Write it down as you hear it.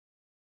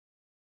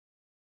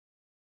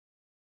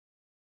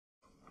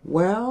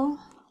Well,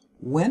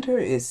 winter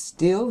is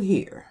still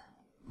here,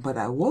 but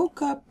I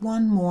woke up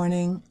one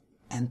morning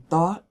and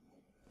thought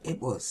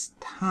it was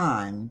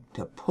time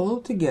to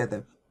pull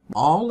together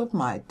all of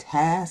my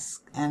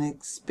tasks and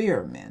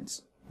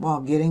experiments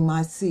while getting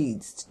my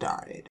seeds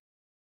started.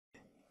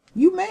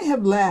 You may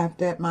have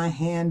laughed at my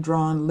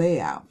hand-drawn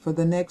layout for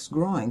the next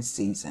growing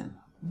season,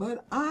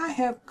 but I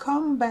have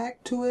come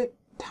back to it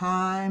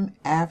time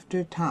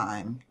after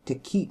time to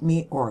keep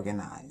me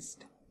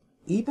organized.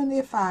 Even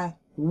if I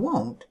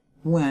won't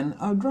win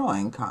a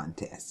drawing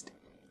contest,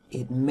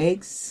 it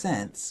makes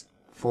sense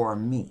for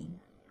me.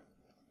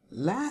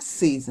 Last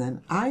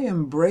season, I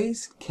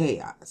embraced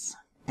chaos,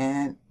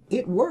 and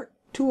it worked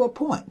to a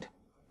point.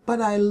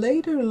 But I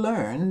later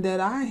learned that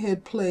I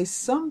had placed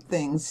some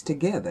things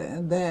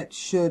together that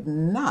should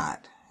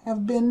not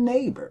have been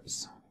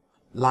neighbors,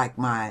 like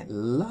my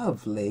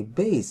lovely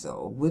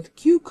basil with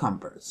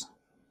cucumbers,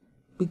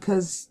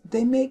 because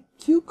they make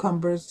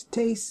cucumbers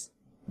taste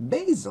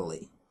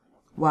basil-y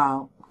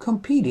while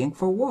competing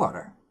for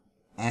water,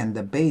 and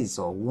the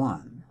basil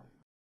won.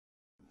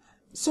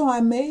 So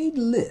I made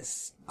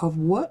lists of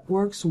what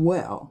works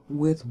well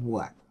with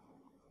what.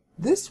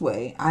 This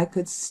way I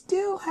could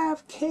still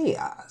have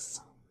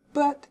chaos,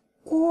 but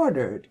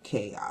ordered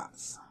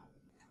chaos.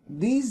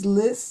 These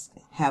lists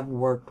have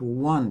worked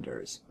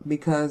wonders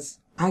because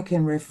I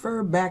can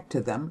refer back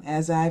to them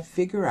as I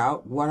figure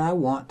out what I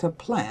want to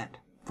plant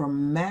for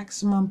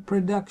maximum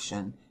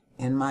production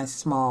in my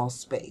small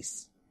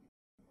space.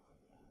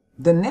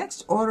 The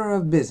next order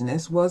of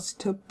business was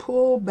to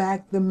pull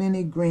back the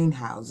mini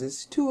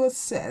greenhouses to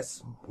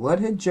assess what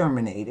had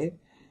germinated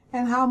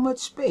and how much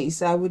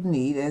space I would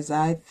need as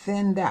I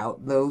thinned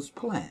out those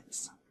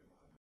plants.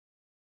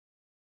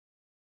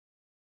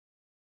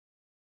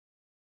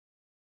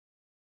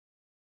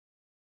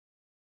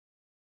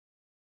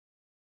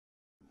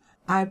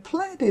 I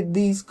planted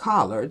these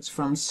collards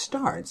from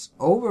starts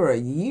over a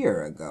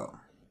year ago.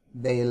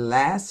 They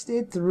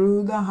lasted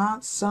through the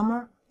hot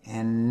summer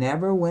and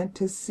never went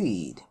to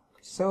seed,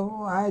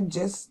 so I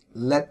just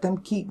let them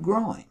keep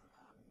growing.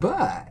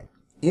 But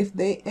if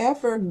they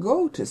ever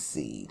go to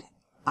seed,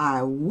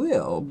 I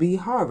will be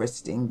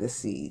harvesting the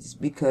seeds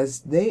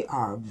because they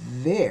are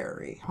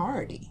very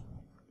hardy.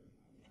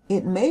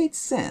 It made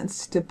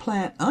sense to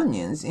plant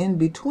onions in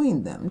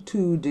between them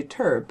to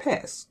deter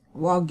pests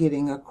while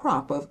getting a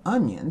crop of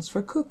onions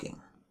for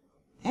cooking.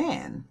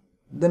 And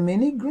the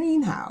mini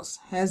greenhouse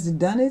has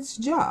done its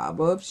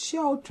job of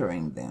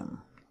sheltering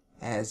them,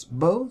 as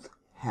both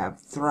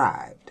have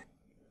thrived.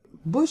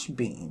 Bush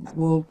beans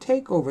will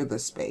take over the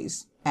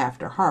space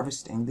after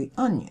harvesting the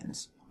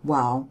onions,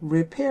 while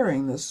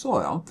repairing the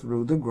soil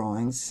through the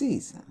growing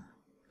season.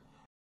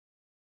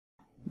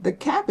 The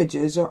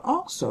cabbages are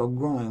also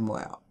growing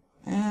well,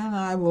 and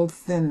I will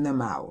thin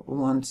them out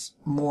once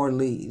more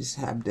leaves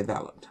have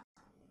developed.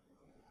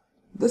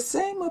 The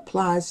same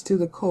applies to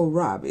the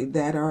kohlrabi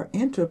that are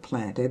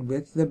interplanted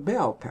with the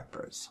bell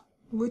peppers,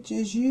 which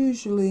is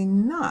usually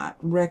not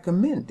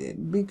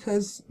recommended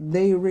because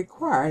they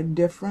require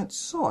different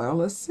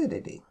soil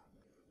acidity.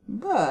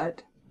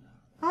 But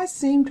I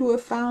seem to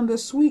have found a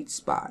sweet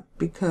spot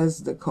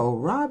because the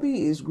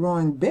kohlrabi is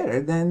growing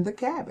better than the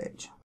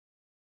cabbage.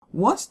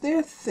 Once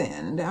they're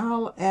thinned,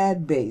 I'll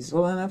add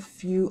basil and a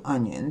few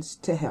onions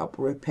to help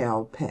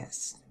repel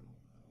pests.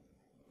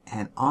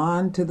 And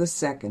on to the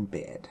second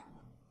bed.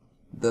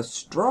 The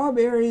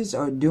strawberries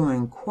are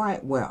doing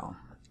quite well,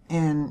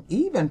 and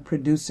even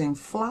producing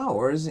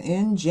flowers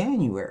in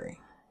January.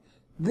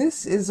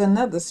 This is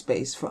another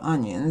space for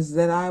onions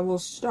that I will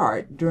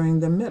start during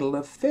the middle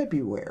of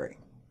February,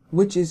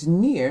 which is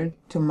near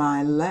to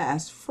my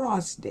last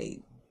frost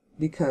date,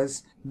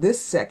 because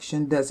this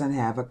section doesn't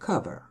have a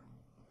cover.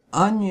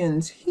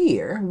 Onions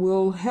here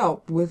will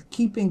help with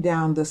keeping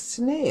down the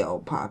snail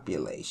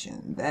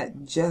population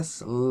that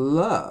just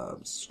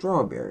loves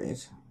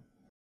strawberries.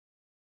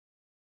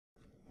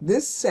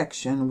 This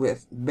section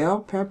with bell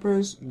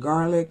peppers,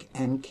 garlic,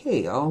 and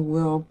kale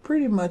will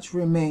pretty much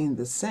remain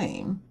the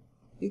same,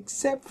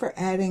 except for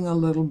adding a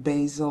little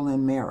basil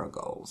and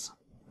marigolds,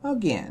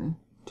 again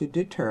to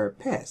deter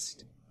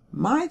pests.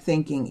 My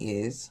thinking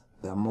is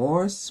the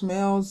more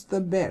smells the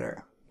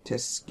better, to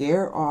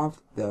scare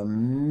off the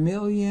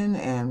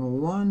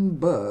 1,000,001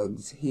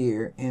 bugs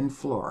here in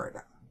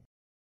Florida.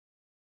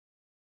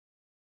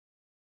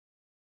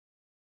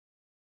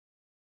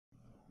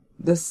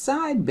 The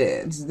side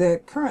beds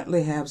that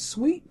currently have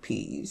sweet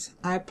peas,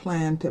 I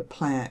plan to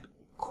plant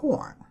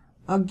corn,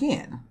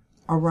 again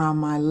around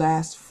my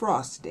last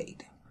frost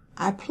date.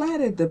 I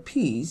planted the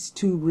peas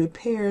to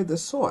repair the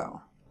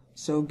soil,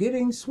 so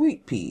getting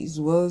sweet peas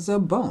was a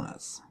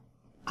bonus.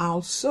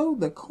 I'll sow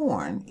the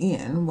corn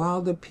in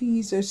while the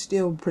peas are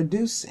still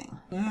producing,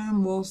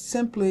 and will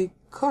simply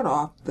cut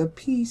off the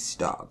pea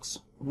stalks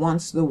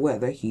once the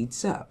weather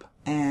heats up,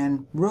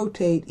 and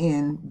rotate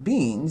in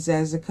beans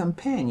as a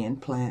companion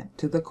plant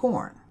to the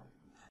corn.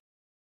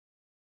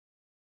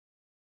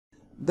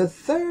 The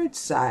third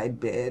side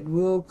bed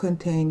will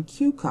contain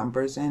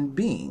cucumbers and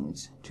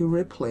beans to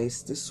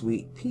replace the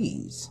sweet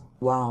peas.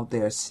 while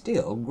they're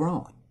still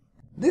growing.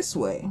 This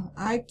way,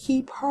 I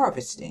keep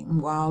harvesting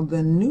while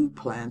the new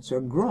plants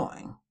are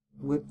growing,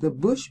 with the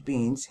bush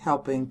beans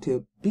helping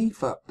to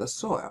beef up the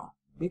soil,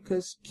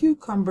 because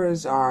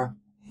cucumbers are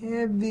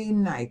heavy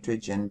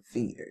nitrogen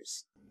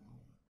feeders.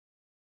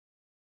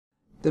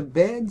 The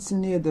beds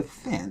near the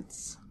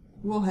fence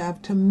will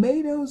have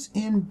tomatoes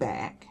in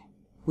back,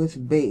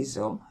 with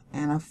basil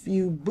and a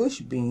few bush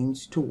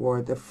beans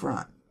toward the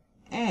front.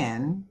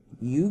 And,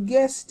 you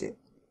guessed it,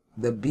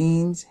 the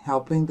beans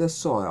helping the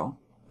soil,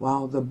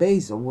 while the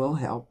basil will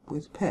help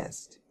with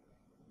pests.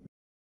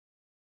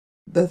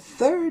 The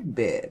third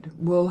bed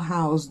will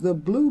house the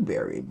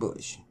blueberry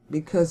bush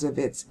because of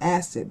its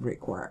acid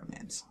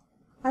requirements.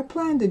 I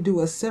plan to do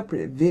a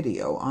separate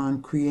video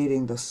on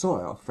creating the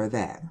soil for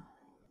that.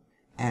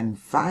 And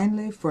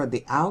finally, for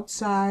the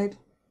outside,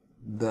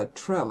 the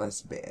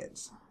trellis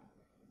beds.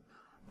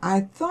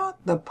 I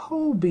thought the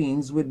pole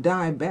beans would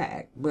die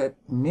back, but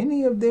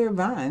many of their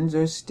vines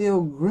are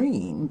still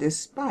green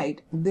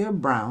despite their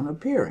brown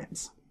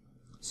appearance.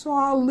 So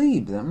I'll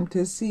leave them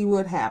to see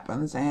what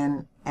happens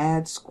and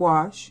add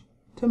squash,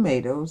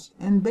 tomatoes,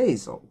 and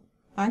basil.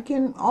 I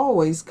can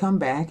always come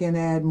back and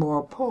add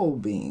more pole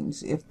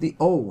beans if the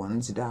old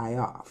ones die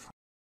off.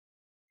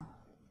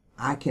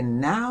 I can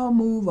now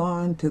move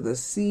on to the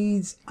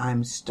seeds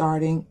I'm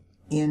starting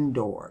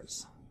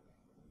indoors.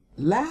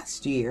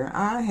 Last year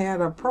I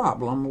had a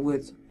problem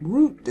with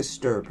root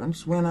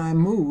disturbance when I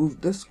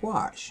moved the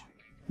squash.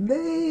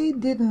 They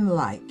didn't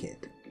like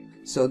it.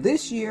 So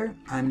this year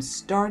I'm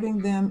starting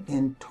them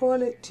in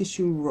toilet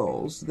tissue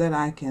rolls that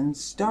I can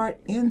start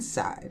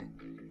inside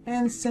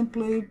and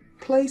simply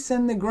place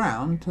in the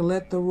ground to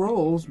let the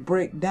rolls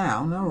break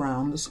down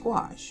around the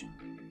squash.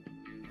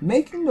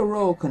 Making the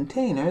roll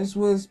containers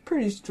was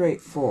pretty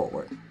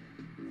straightforward.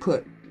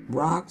 Put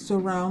rocks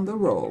around the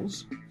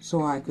rolls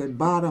so I could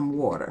bottom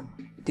water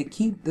to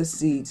keep the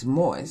seeds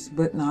moist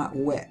but not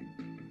wet.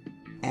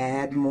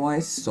 Add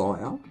moist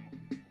soil.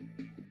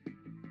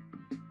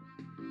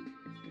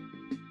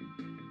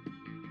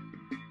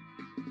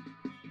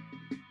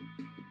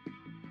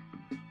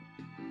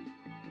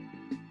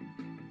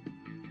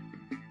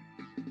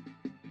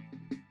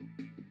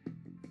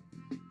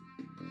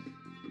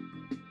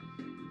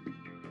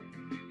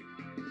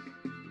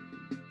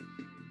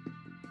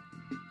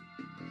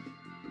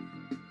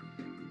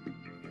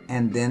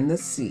 And then the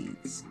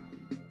seeds.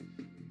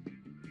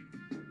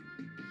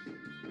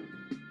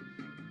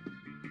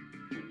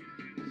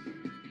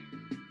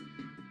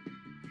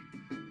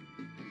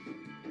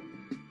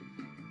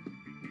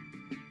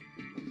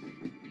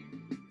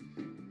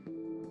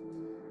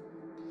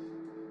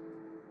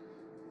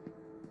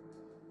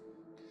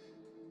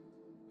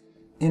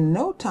 In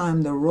no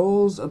time the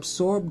rolls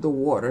absorbed the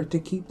water to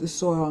keep the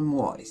soil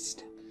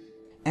moist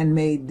and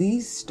made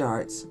these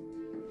starts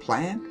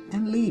plant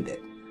and leave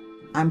it.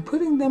 I'm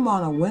putting them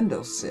on a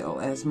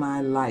windowsill as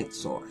my light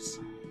source.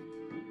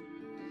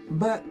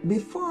 But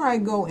before I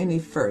go any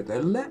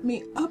further, let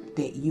me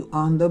update you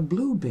on the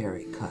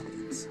blueberry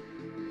cuttings.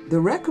 The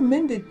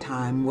recommended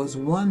time was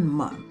 1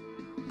 month,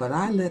 but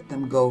I let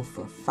them go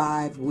for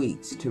 5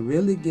 weeks to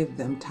really give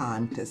them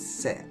time to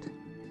set.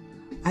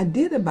 I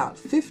did about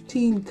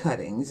 15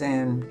 cuttings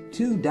and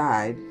 2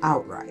 died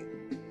outright.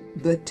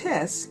 The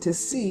test to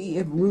see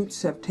if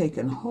roots have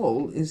taken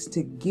hold is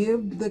to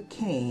give the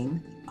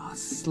cane a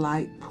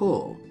slight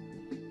pull.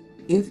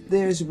 If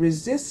there's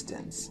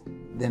resistance,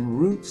 then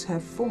roots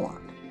have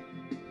formed.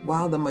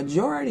 While the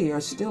majority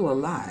are still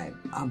alive,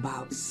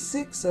 about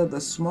 6 of the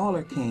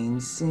smaller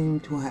canes seem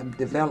to have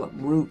developed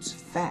roots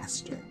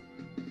faster.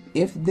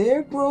 If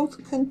their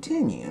growth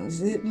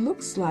continues, it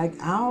looks like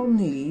I'll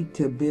need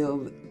to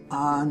build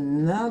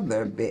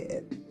another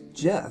bed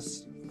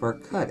just for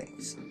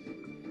cuttings.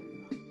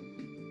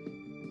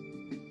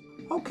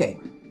 Okay,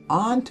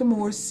 on to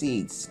more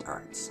seed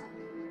starts.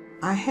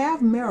 I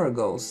have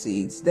marigold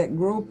seeds that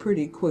grow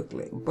pretty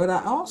quickly, but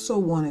I also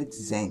wanted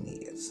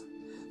zinnias,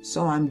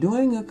 so I'm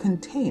doing a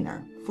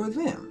container for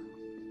them.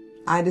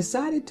 I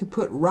decided to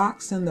put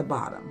rocks in the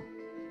bottom,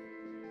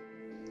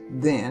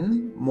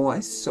 then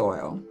moist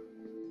soil,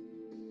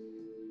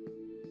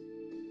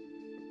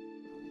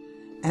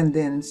 and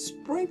then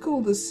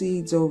sprinkle the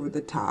seeds over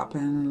the top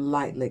and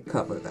lightly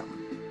cover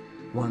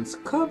them. Once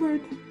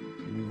covered,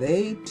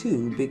 they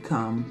too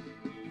become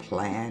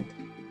plant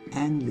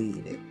and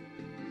leave it.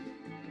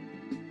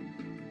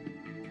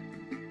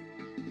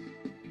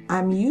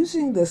 I'm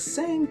using the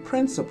same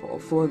principle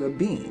for the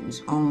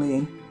beans,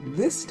 only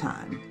this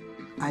time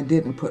I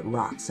didn't put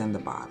rocks in the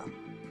bottom.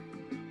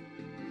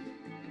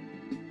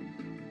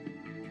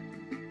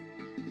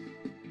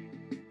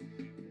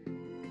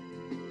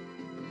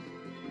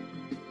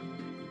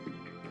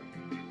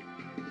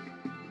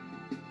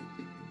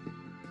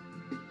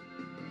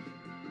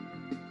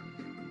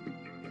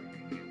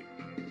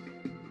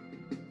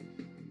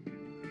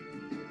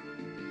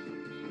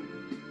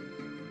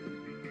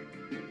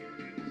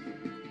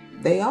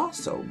 They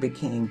also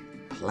became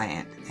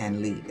plant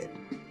and leave it.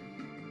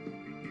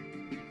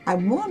 I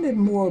wanted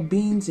more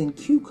beans and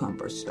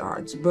cucumber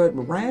starts, but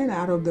ran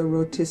out of the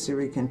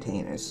rotisserie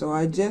containers, so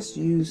I just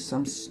used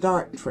some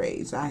start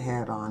trays I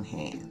had on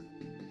hand.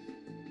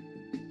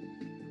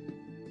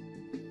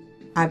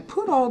 I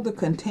put all the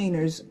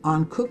containers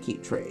on cookie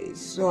trays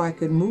so I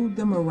could move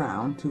them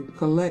around to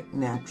collect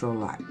natural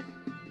light.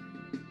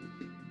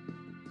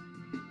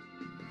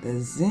 The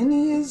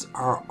zinnias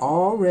are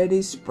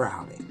already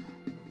sprouting.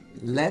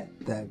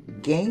 Let the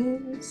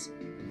games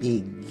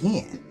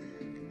begin.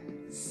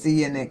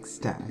 See you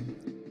next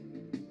time.